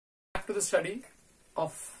to the study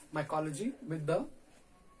of mycology with the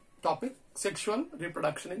topic sexual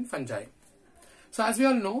reproduction in fungi. So as we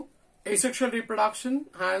all know, asexual reproduction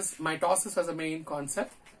has mitosis as a main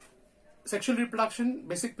concept. Sexual reproduction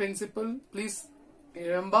basic principle, please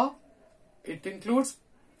remember, it includes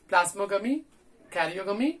plasmogamy,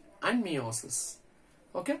 karyogamy and meiosis.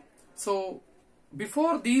 Okay, so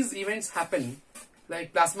before these events happen,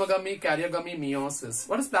 like plasmogamy, karyogamy, meiosis.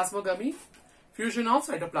 What is plasmogamy? Fusion of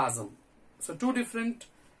cytoplasm. So two different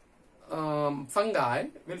fungi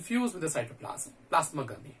will fuse with the cytoplasm.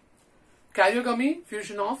 Plasmogamy. Karyogamy,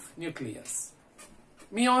 fusion of nucleus.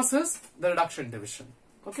 Meiosis, the reduction division.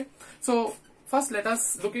 Okay. So first let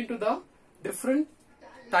us look into the different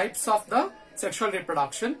types of the sexual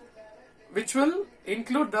reproduction, which will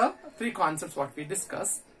include the three concepts what we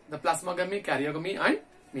discussed: the plasmogamy, karyogamy and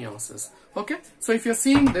meiosis. Okay. So if you're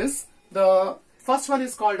seeing this, the first one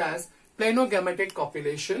is called as Plano gametic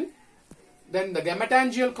copulation, then the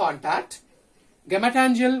gametangial contact,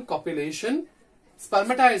 gametangial copulation,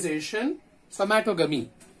 spermatization, somatogamy.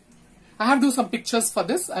 I have to do some pictures for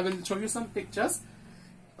this. I will show you some pictures.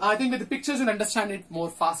 I think with the pictures you'll understand it more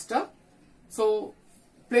faster. So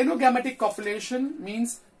Plano gametic copulation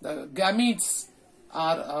means the gametes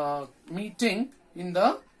are meeting in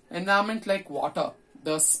the environment like water.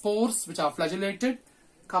 The spores which are flagellated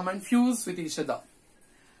come and fuse with each other.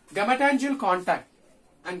 Gametangial contact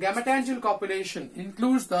and gametangial copulation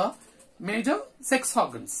includes the major sex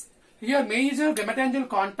organs. Here major gametangial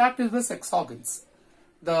contact is the sex organs.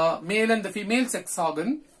 The male and the female sex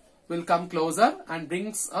organ will come closer and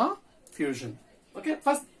brings a fusion. Okay,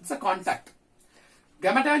 first it's a contact.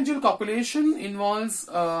 Gametangial copulation involves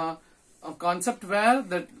a concept where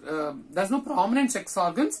there's no prominent sex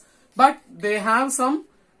organs, but they have some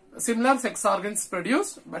similar sex organs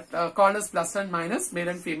produced, but called as plus and minus, male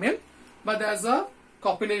and female, but there's a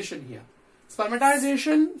copulation here.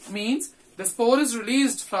 Spermatization means the spore is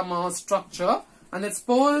released from a structure and that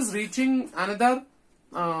spore is reaching another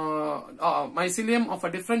mycelium of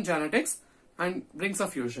a different genetics and brings a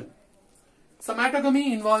fusion.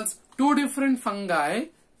 Somatogamy involves two different fungi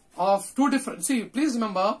of two different, see please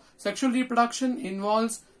remember, sexual reproduction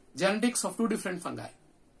involves genetics of two different fungi.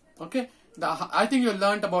 Okay, I think you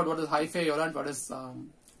learned about what is hyphae, you learned what is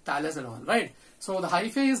thallus and all, right? So the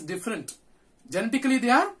hyphae is different. Genetically they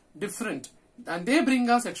are different and they bring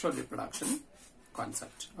a sexual reproduction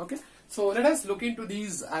concept. Okay, so let us look into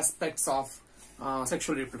these aspects of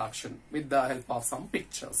sexual reproduction with the help of some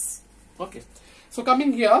pictures. Okay, so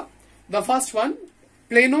coming here, the first one,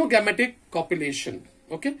 Plano gametic copulation.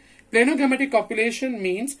 Okay, Plano gametic copulation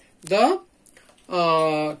means the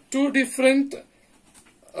two different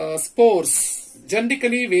spores,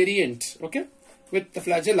 genetically variant, okay, with the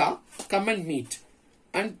flagella come and meet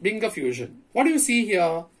and bring a fusion. What do you see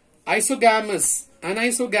here? Isogamous,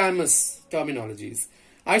 anisogamous terminologies.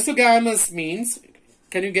 Isogamous means,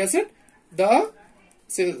 can you guess it? The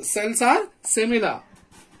cells are similar.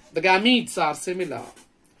 The gametes are similar.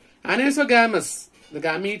 Anisogamous, the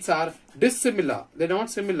gametes are dissimilar. They are not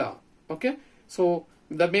similar. Okay. So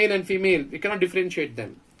the male and female, we cannot differentiate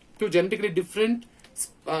them. Two genetically different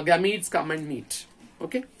gametes come and meet.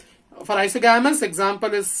 Okay. For isogamous,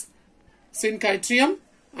 example is Syncytium,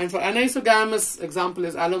 and for anisogamous, example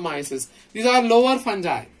is Allomyces. These are lower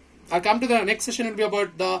fungi. I'll come to the next session, will be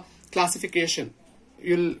about the classification.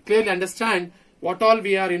 You'll clearly understand what all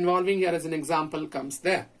we are involving here as an example comes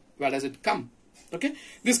there. Where does it come? Okay,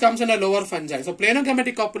 this comes under lower fungi. So Plano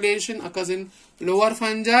gametic copulation occurs in lower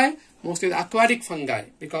fungi, mostly the aquatic fungi,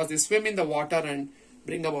 because they swim in the water and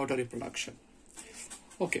bring about a reproduction.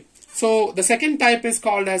 Okay, so the second type is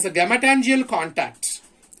called as a gametangial contact.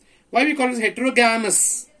 Why we call it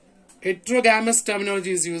heterogamous? Heterogamous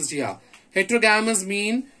terminology is used here. Heterogamous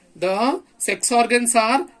mean the sex organs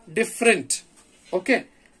are different. Okay,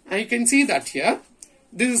 and you can see that here.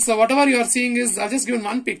 This is whatever you are seeing is, I've just given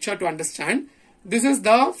one picture to understand. This is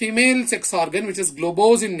the female sex organ, which is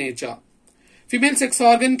globose in nature. Female sex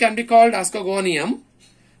organ can be called ascogonium,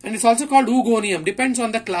 and it's also called oogonium. Depends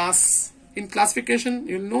on the class. In classification,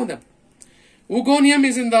 you will know that. Oogonium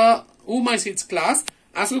is in the oomycetes class.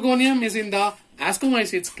 Ascogonium is in the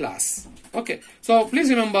ascomycetes class. Okay. So please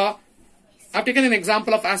remember, I've taken an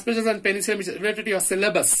example of aspergillus and penicillium, which is related to your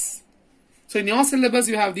syllabus. So in your syllabus,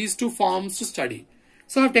 you have these two forms to study.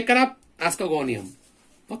 So I've taken up ascogonium.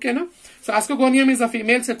 Okay, no? So ascogonium is a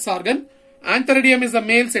female sex organ. Antheridium is a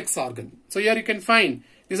male sex organ. So here you can find,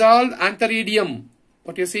 these are all antheridium.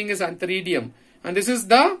 What you're seeing is antheridium. And this is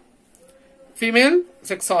the female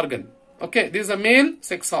sex organ. Okay, this is a male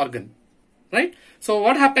sex organ. Right? So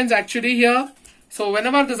what happens actually here? So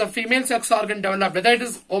whenever there's a female sex organ developed, whether it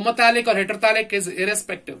is homothallic or heterothallic is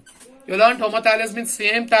irrespective. You learned homothallus means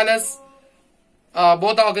same thallus,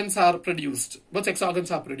 both organs are produced, both sex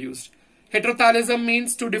organs are produced. Heterothallism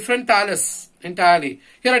means two different thallus entirely.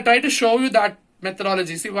 Here I try to show you that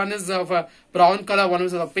methodology. See, one is of a brown color, one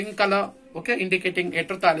is of a pink color, okay, indicating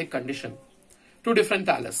heterothallic condition. Two different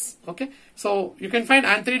thallus, okay. So you can find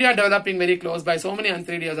antheridia developing very close by. So many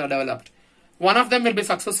antheridias are developed. One of them will be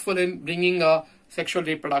successful in bringing a sexual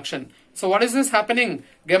reproduction. So what is this happening?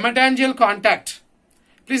 Gametangial contact.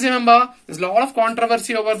 Please remember, there's a lot of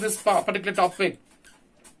controversy over this particular topic.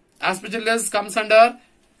 Aspergillus comes under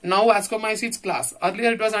now Ascomycetes class.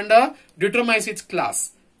 Earlier it was under Deuteromycetes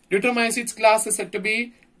class. Deuteromycetes class is said to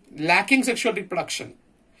be lacking sexual reproduction.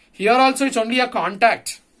 Here also it's only a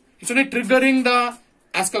contact. It's only triggering the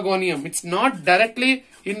ascogonium. It's not directly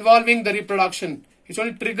involving the reproduction. It's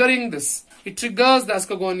only triggering this. It triggers the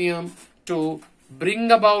ascogonium to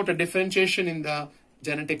bring about a differentiation in the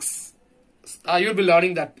genetics. You'll be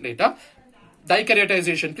learning that later.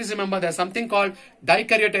 Dicaryotization. Please remember there's something called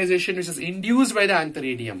dicaryotization which is induced by the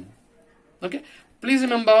antheridium. Okay. Please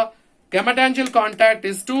remember gametangial contact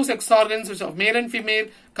is two sex organs which are male and female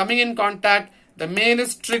coming in contact. The male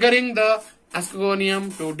is triggering the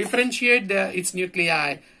ascogonium to differentiate its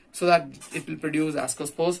nuclei so that it will produce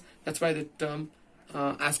ascospores. That's why the term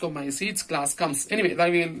Ascomycetes class comes. Anyway,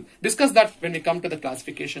 we will discuss that when we come to the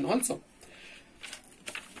classification also.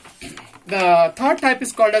 The third type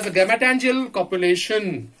is called as a gametangial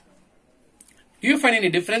copulation. Do you find any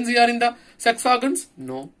difference here in the sex organs?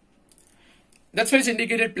 No. That's why it's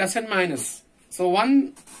indicated plus and minus. So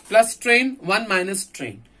one plus strain, one minus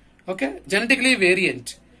strain. Okay, genetically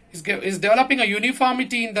variant. Is developing a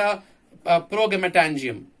uniformity in the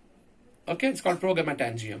progametangium. Okay, it's called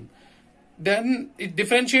progametangium. Then it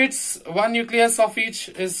differentiates one nucleus of each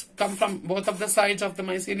is come from both of the sides of the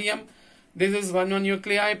mycelium. This is one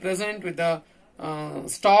nuclei present with the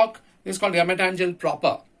stalk. This is called gametangial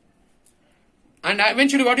proper. And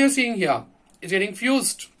eventually what you're seeing here is getting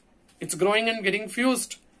fused. It's growing and getting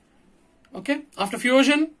fused. Okay. After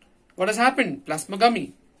fusion, what has happened?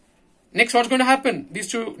 Plasmogamy. Next, what's going to happen?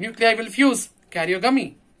 These two nuclei will fuse.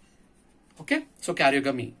 Karyogamy. Okay. So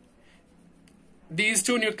karyogamy. These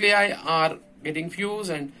two nuclei are getting fused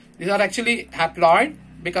and these are actually haploid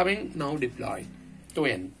becoming now diploid.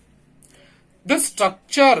 2n. This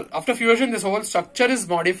structure, after fusion, this whole structure is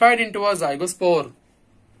modified into a zygospore.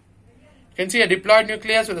 You can see a diploid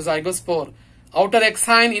nucleus with a zygospore. Outer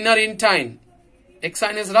exine, inner intine.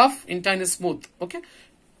 Exine is rough, intine is smooth. Okay.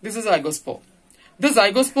 This is zygospore. This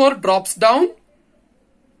zygospore drops down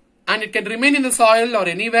and it can remain in the soil or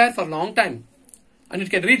anywhere for a long time. And it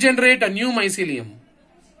can regenerate a new mycelium.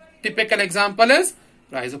 Typical example is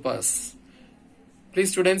Rhizopus.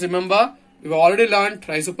 Please students remember, we've already learned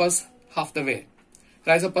Rhizopus half the way.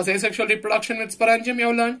 Rhizopus asexual reproduction with sporangium you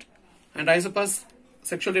have learned. And Rhizopus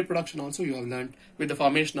sexual reproduction also you have learned with the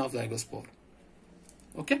formation of zygospore.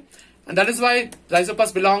 Okay. And that is why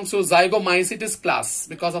Rhizopus belongs to Zygomycetes class.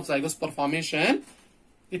 Because of zygospore formation,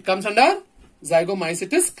 it comes under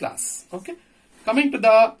Zygomycetes class. Okay. Coming to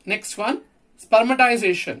the next one,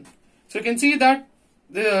 spermatization. So you can see that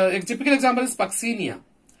the typical example is Puccinia.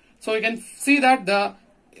 So you can see that the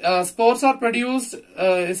spores are produced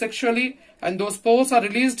asexually and those spores are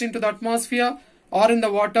released into the atmosphere or in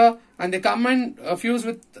the water and they come and fuse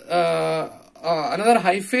with another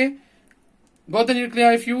hyphae. Both the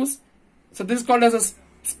nuclei fuse. So this is called as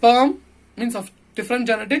a sperm, means of different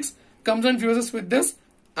genetics, comes and fuses with this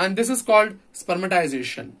and this is called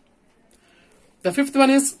spermatization. The fifth one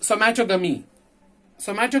is somatogamy.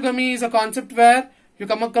 Somatogamy is a concept where you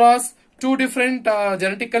come across two different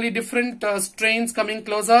genetically different strains coming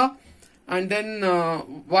closer and then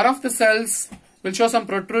one of the cells will show some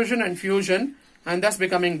protrusion and fusion and thus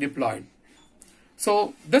becoming diploid.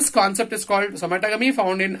 So this concept is called somatogamy,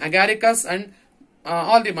 found in Agaricus and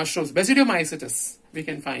all the mushrooms. Basidiomycetes, we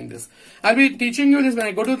can find this. I'll be teaching you this when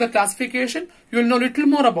I go to the classification. You will know little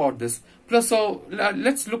more about this. Plus, so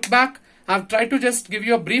let's look back. I've tried to just give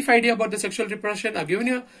you a brief idea about the sexual reproduction. I've given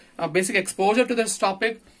you a basic exposure to this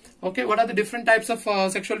topic. Okay, what are the different types of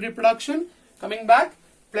sexual reproduction? Coming back,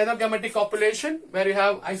 Plano gametic copulation, where you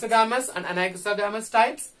have isogamous and anisogamous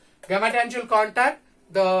types. Gametangial contact,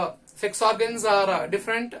 the sex organs are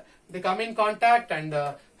different. They come in contact and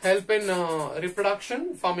help in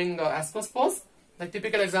reproduction, forming ascospores. The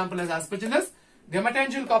typical example is Aspergillus.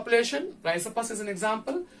 Gametangial copulation, Rhizopus is an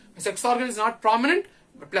example. The sex organ is not prominent,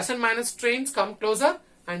 but plus and minus strains come closer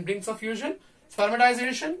and brings a fusion.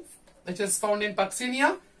 Spermatization, which is found in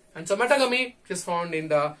Puccinia, and somatogamy, which is found in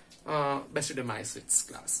the Basidiomycetes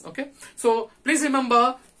class. Okay, so please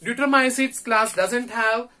remember, Deuteromycetes class doesn't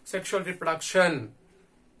have sexual reproduction.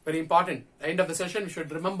 Very important. At the end of the session, we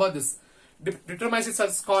should remember this. Deuteromycetes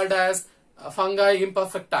is called as fungi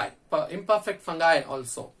imperfect fungi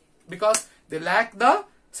also, because they lack the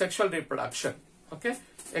sexual reproduction. Okay,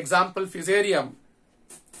 example Fusarium,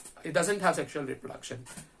 it doesn't have sexual reproduction.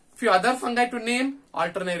 Few other fungi to name,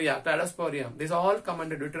 Alternaria, Cladosporium, these all come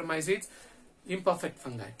under Deuteromycetes, imperfect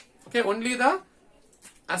fungi. Okay, only the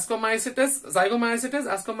Ascomycetes, Zygomycetes,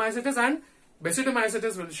 Ascomycetes and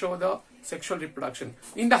Basidiomycetes will show the sexual reproduction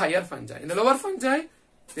in the higher fungi. In the lower fungi,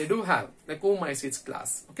 they do have the Comycetes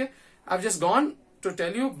class. Okay, I've just gone to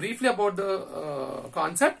tell you briefly about the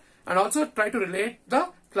concept and also try to relate the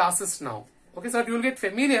classes now. Okay, so that you will get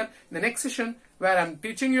familiar in the next session where I'm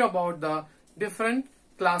teaching you about the different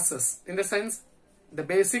classes, in the sense the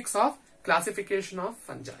basics of classification of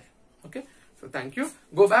fungi. Okay, so thank you.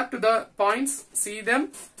 Go back to the points, see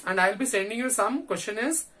them, and I'll be sending you some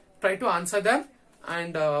questionnaires. Try to answer them,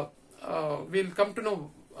 and we'll come to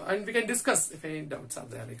know, and we can discuss if any doubts are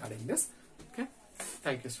there regarding this. Okay,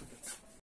 thank you, students.